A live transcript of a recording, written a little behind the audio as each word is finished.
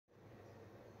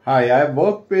Hi, I've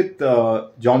worked with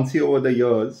Johncey over the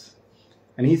years,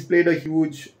 and he's played a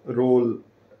huge role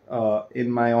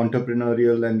in my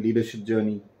entrepreneurial and leadership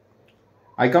journey.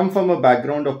 I come from a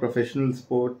background of professional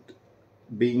sport,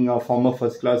 being a former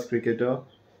first class cricketer.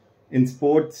 In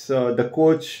sports, the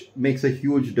coach makes a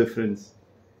huge difference.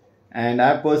 And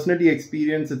I've personally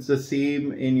experienced it's the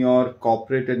same in your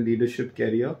corporate and leadership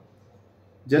career.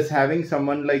 Just having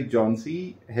someone like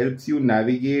Johncey helps you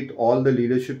navigate all the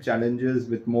leadership challenges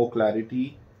with more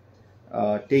clarity,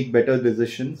 take better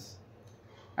decisions.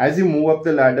 As you move up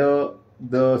the ladder,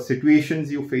 the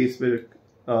situations you face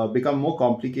will become more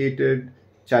complicated,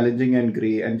 challenging, and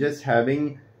gray. And just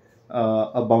having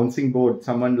a bouncing board,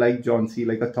 someone like Johncey,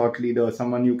 like a thought leader,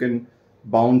 someone you can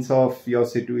bounce off your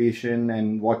situation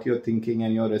and what you're thinking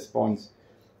and your response,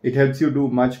 it helps you do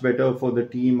much better for the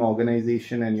team,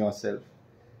 organization, and yourself.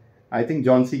 I think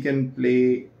Johncey can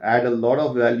add a lot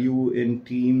of value in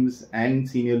teams and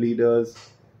senior leaders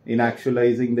in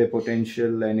actualizing their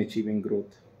potential and achieving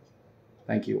growth.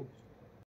 Thank you.